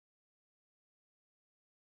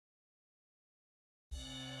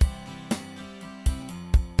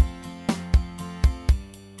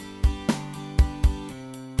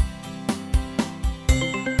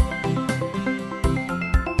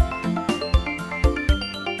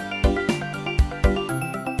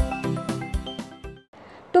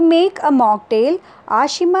make a mocktail,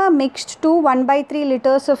 Ashima mixed 2 1/3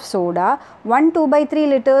 liters of soda, 1 2/3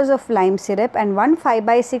 liters of lime syrup and 1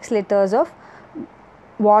 5/6 liters of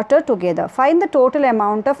water together. Find the total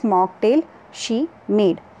amount of mocktail she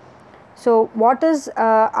made. So what is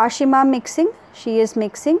Ashima mixing? She is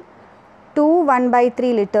mixing 2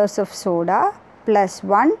 1/3 liters of soda plus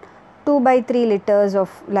 1 2/3 liters of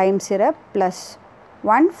lime syrup plus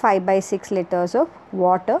 1 5/6 liters of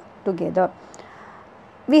water together.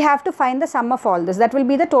 We have to find the sum of all this. That will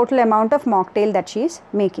be the total amount of mocktail that she is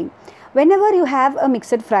making. Whenever you have a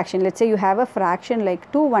mixed fraction, let's say you have a fraction like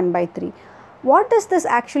 2 1/3. What does this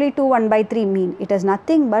actually 2 1/3 mean? It is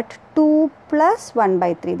nothing but 2 plus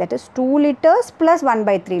 1/3, that is 2 liters plus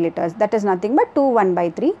 1/3 liters, that is nothing but 2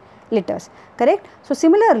 1/3 liters, correct? So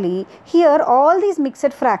similarly here all these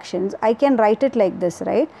mixed fractions I can write it like this,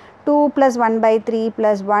 right? 2 plus 1/3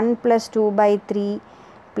 plus 1 plus 2/3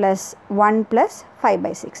 plus 1 plus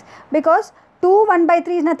 5/6, because 2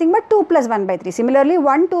 1/3 is nothing but 2 plus 1/3. Similarly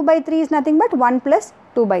 1 2/3 is nothing but 1 plus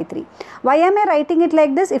 2/3. Why am I writing it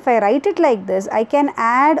like this? If I write it like this, I can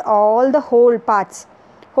add all the whole parts,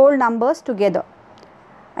 whole numbers together.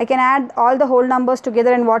 I can add all the whole numbers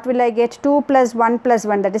together, and what will I get? 2 plus 1 plus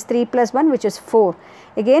 1, that is 3 plus 1, which is 4.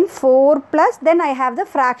 Again 4 plus, then I have the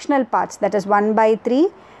fractional parts, that is 1/3,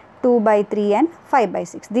 2/3 and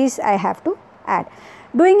 5/6. These I have to add.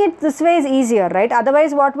 Doing it this way is easier, right?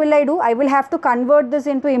 Otherwise what will I do? I will have to convert this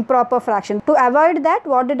into improper fraction. To avoid that,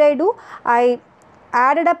 what did I do? I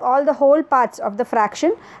added up all the whole parts of the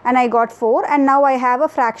fraction and I got 4, and now I have a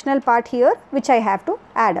fractional part here which I have to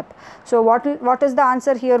add up. So what is the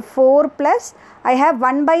answer here? 4 plus, I have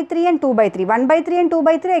 1/3 and 2/3. 1/3 and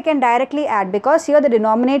 2/3 I can directly add because here the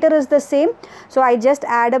denominator is the same. So I just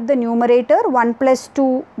add up the numerator, 1 plus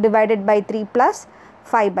 2 divided by 3 plus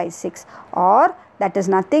 5/6, or that is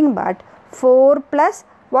nothing but 4 plus,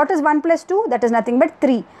 what is 1 plus 2? That is nothing but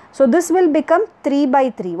 3. So this will become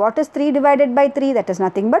 3/3. What is 3 divided by 3? That is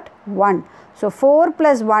nothing but 1. So 4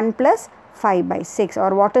 plus 1 plus 5/6, or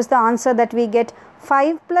what is the answer that we get?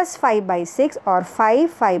 5 plus 5/6, or 5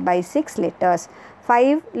 5/6 liters.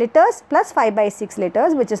 5 liters plus 5/6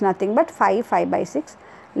 liters, which is nothing but 5 5/6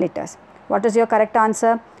 liters. What is your correct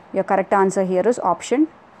answer? Your correct answer here is option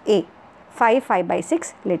A, 5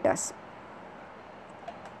 5/6 liters.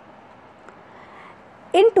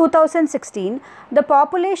 In 2016, the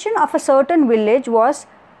population of a certain village was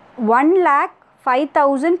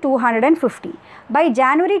 1,05,250. By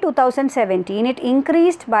January 2017, it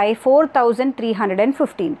increased by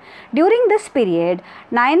 4,315. During this period,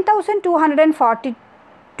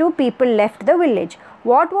 9,242 people left the village.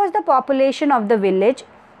 What was the population of the village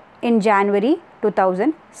in January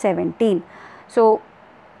 2017? So,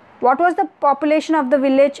 what was the population of the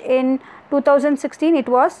village in 2016?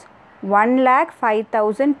 It was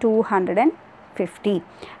 1,05,250,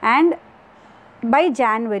 and by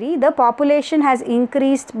January the population has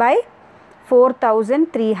increased by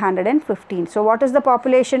 4,315. So what is the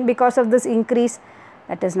population because of this increase?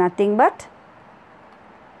 That is nothing but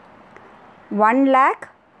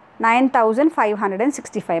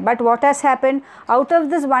 1,09,565. But what has happened? Out of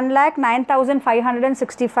this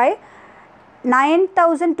 1,09,565,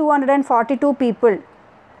 9,242 people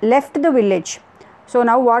left the village. So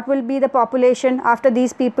now what will be the population after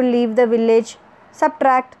these people leave the village?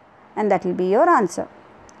 Subtract, and that will be your answer.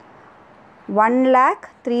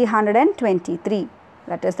 1,03,23.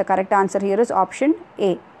 That is the correct answer here is option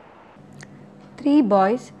A. 3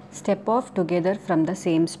 boys step off together from the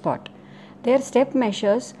same spot. Their step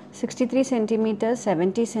measures 63 centimeters,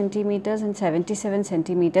 70 centimeters and 77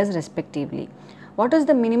 centimeters respectively. What is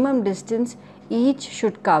the minimum distance each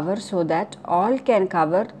should cover so that all can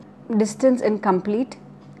cover distance in complete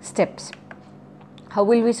steps? How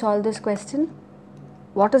will we solve this question?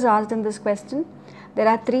 What is asked in this question? There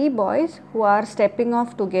are 3 boys who are stepping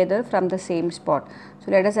off together from the same spot.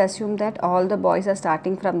 So let us assume that all the boys are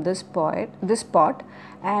starting from this spot,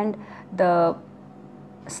 and the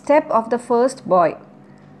step of the first boy,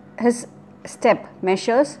 his step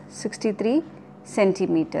measures 63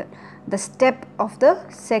 centimeter. The step of the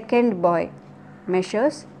second boy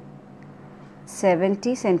measures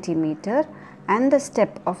 70 centimeter, and the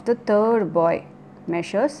step of the third boy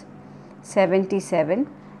measures 77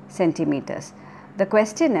 centimeters. The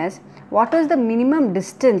question is, what is the minimum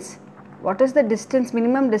distance? What is the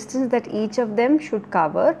minimum distance that each of them should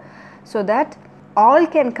cover so that all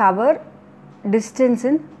can cover distance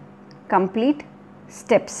in complete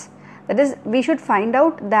steps? That is, we should find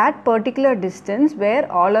out that particular distance where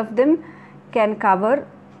all of them can cover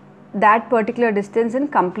that particular distance in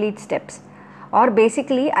complete steps. or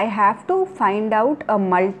basically I have to find out a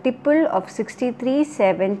multiple of 63,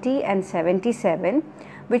 70 and 77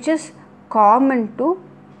 which is common to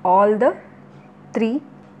all the three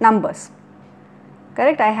numbers.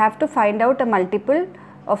 Correct? I have to find out a multiple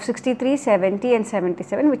of 63, 70 and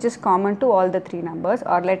 77 which is common to all the three numbers,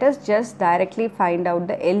 or let us just directly find out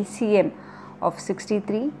the LCM of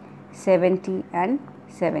 63, 70 and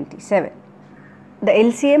 77. The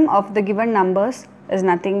LCM of the given numbers is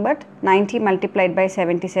nothing but 90 multiplied by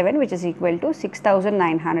 77 which is equal to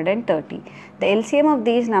 6930. The LCM of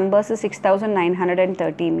these numbers is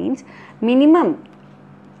 6930 means minimum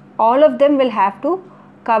all of them will have to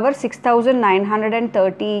cover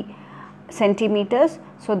 6930 centimeters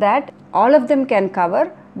so that all of them can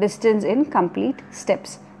cover distance in complete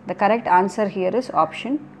steps. The correct answer here is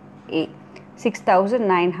option A,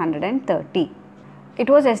 6930. It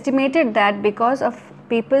was estimated that because of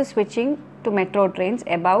people switching to metro trains,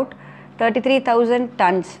 about 33,000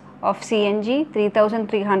 tons of CNG,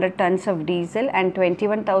 3,300 tons of diesel and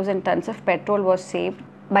 21,000 tons of petrol was saved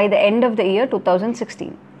by the end of the year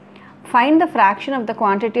 2016. Find the fraction of the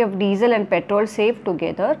quantity of diesel and petrol saved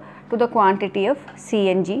together to the quantity of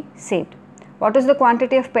CNG saved. What is the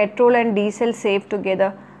quantity of petrol and diesel saved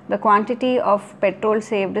together? The quantity of petrol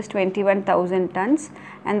saved is 21,000 tons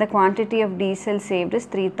and the quantity of diesel saved is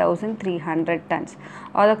 3,300 tons,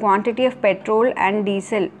 or the quantity of petrol and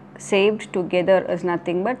diesel saved together is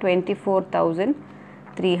nothing but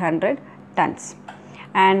 24,300 tons.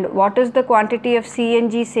 And what is the quantity of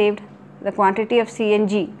CNG saved? The quantity of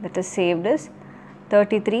CNG that is saved is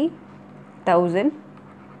 33,000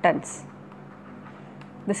 tons.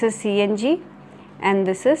 This is CNG and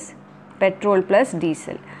this is petrol plus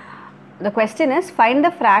diesel. The question is, find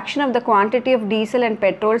the fraction of the quantity of diesel and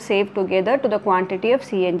petrol saved together to the quantity of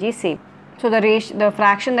CNG saved. So the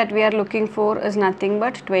fraction that we are looking for is nothing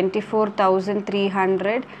but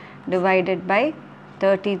 24,300 divided by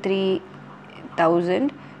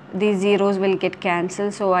 33,000. These zeros will get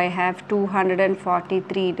cancelled, so I have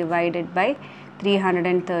 243 divided by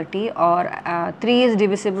 330, or 3 is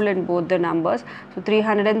divisible in both the numbers. So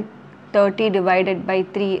 330 divided by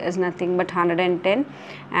 3 is nothing but 110,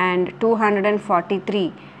 and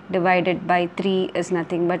 243 divided by 3 is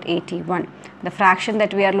nothing but 81. The fraction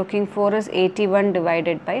that we are looking for is 81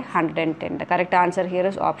 divided by 110. The correct answer here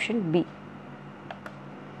is option B.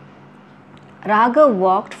 Raghav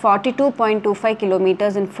walked 42.25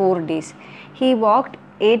 kilometers in 4 days. He walked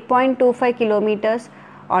 8.25 kilometers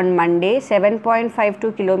on Monday,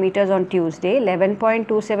 7.52 kilometers on Tuesday,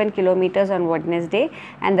 11.27 kilometers on Wednesday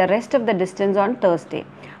and the rest of the distance on Thursday.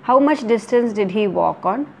 How much distance did he walk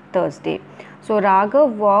on Thursday? So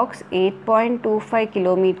Raghav walks 8.25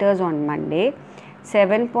 kilometers on Monday,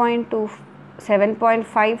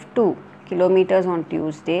 7.52 kilometers on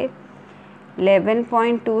Tuesday,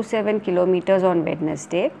 11.27 kilometers on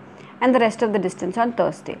Wednesday and the rest of the distance on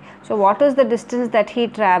Thursday. So what is the distance that he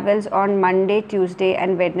travels on Monday, Tuesday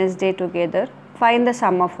and Wednesday together? Find the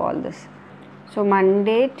sum of all this. So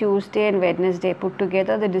Monday, Tuesday and Wednesday put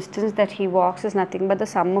together, the distance that he walks is nothing but the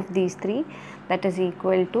sum of these three, that is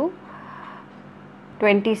equal to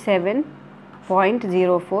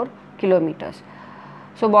 27.04 kilometers.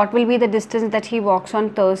 So what will be the distance that he walks on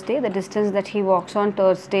Thursday? The distance that he walks on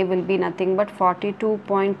Thursday will be nothing but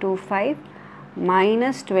 42.25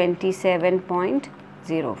 minus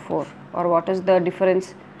 27.04, or what is the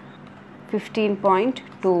difference?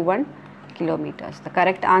 15.21 kilometers. The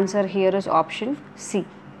correct answer here is option C,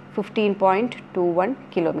 15.21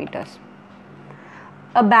 kilometers.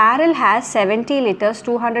 A barrel has 70 liters,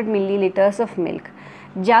 200 milliliters of milk.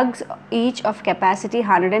 Jugs each of capacity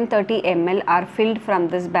 130 ml are filled from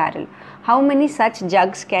this barrel. How many such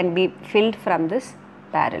jugs can be filled from this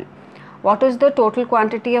barrel? What is the total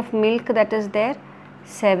quantity of milk that is there?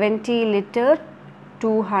 70 liter,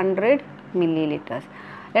 200 milliliters.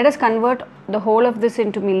 Let us convert the whole of this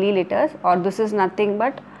into milliliters, or this is nothing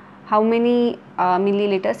but how many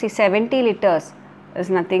milliliters? See, 70 liters is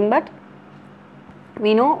nothing but,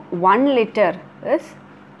 we know 1 liter is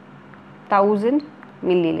 1000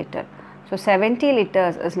 milliliter. So 70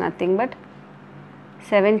 liters is nothing but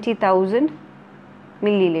 70,000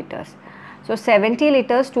 milliliters. So 70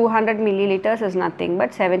 liters 200 milliliters is nothing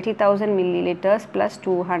but 70,000 milliliters plus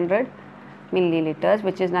 200 milliliters,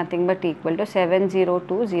 which is nothing but equal to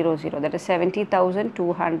 70200, that is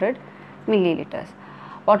 70,200 milliliters.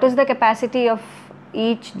 What is the capacity of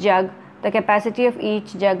each jug? The capacity of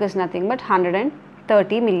each jug is nothing but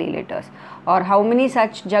 130 milliliters. Or how many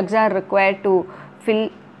such jugs are required to fill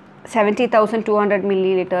 70,200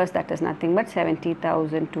 milliliters? That is nothing but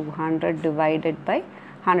 70,200 divided by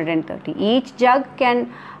 130. Each jug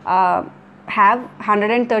can have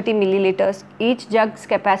 130 milliliters. Each jug's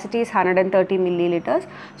capacity is 130 milliliters.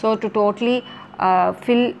 So to totally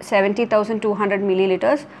fill 70,200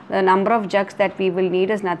 milliliters, the number of jugs that we will need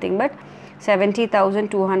is nothing but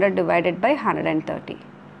 70,200 divided by 130.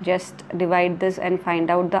 Just divide this and find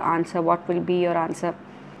out the answer. What will be your answer?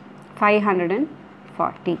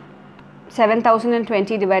 540.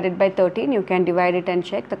 7,020 divided by 13, you can divide it and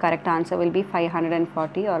check. The correct answer will be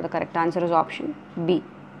 540, or the correct answer is option B.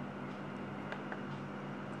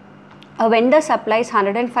 A vendor supplies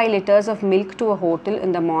 105 liters of milk to a hotel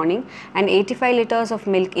in the morning and 85 liters of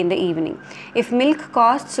milk in the evening. If milk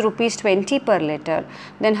costs rupees 20 per liter,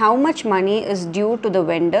 then how much money is due to the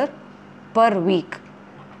vendor per week?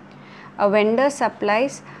 A vendor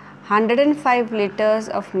supplies 105 liters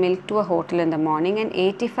of milk to a hotel in the morning and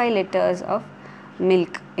 85 liters of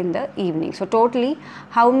milk in the evening. So totally,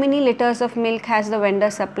 how many liters of milk has the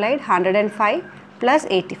vendor supplied? 105 plus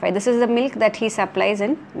 85. This is the milk that he supplies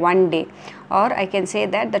in one day, or I can say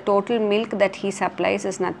that the total milk that he supplies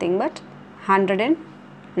is nothing but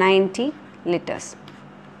 190 liters.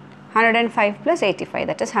 105 plus 85,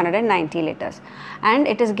 that is 190 liters. And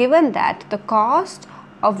it is given that the cost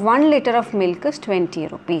of 1 liter of milk is 20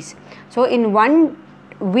 rupees. So in 1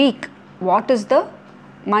 week, what is the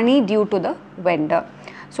money due to the vendor?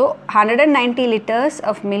 So 190 liters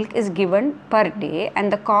of milk is given per day,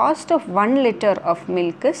 and the cost of 1 liter of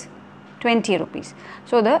milk is 20 rupees.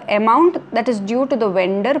 So the amount that is due to the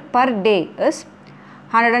vendor per day is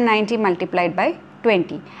 190 multiplied by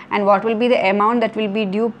 20. And what will be the amount that will be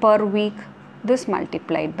due per week? This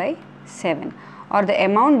multiplied by 7. Or the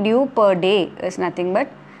amount due per day is nothing but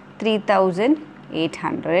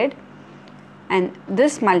 3,800, and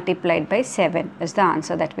this multiplied by 7 is the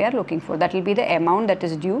answer that we are looking for. That will be the amount that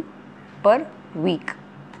is due per week.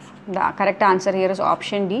 The correct answer here is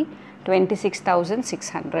option D,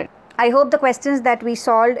 26,600. I hope the questions that we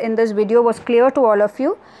solved in this video was clear to all of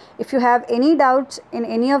you. If you have any doubts in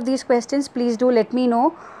any of these questions, please do let me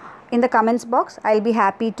know in the comments box. I'll be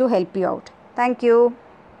happy to help you out. Thank you.